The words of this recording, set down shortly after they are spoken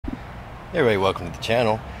Hey everybody, welcome to the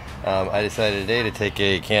channel. I decided today to take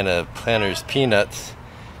a can of Planters peanuts.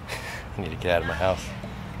 I need to get out of my house.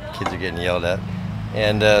 Kids are getting yelled at.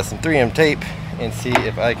 And some 3M tape and see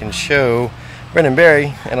if I can show Brendan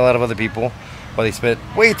Barry and a lot of other people why they spent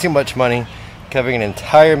way too much money covering an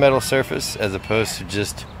entire metal surface as opposed to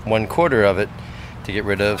just 1/4 of it to get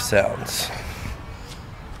rid of sounds.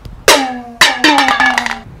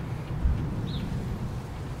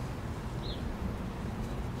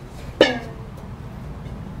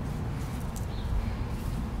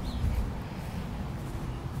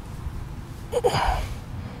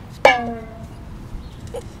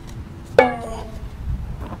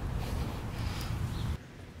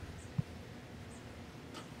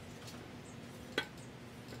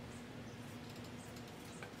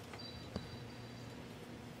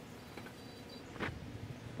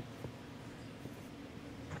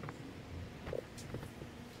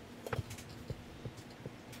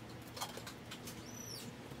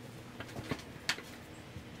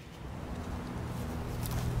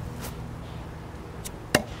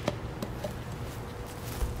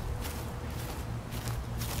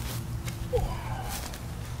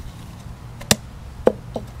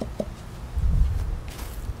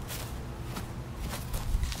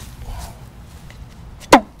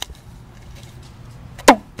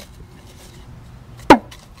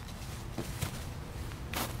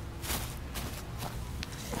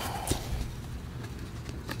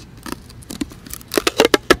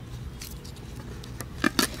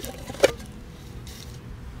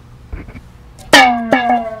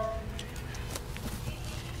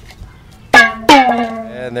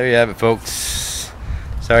 And there you have it, folks.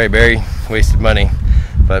 Sorry, Barry, wasted money.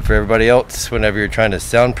 But for everybody else, whenever you're trying to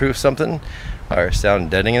soundproof something or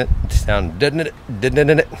deadening it,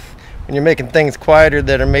 when you're making things quieter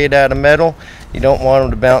that are made out of metal, you don't want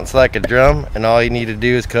them to bounce like a drum, and all you need to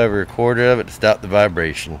do is cover 1/4 of it to stop the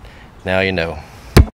vibration. Now you know.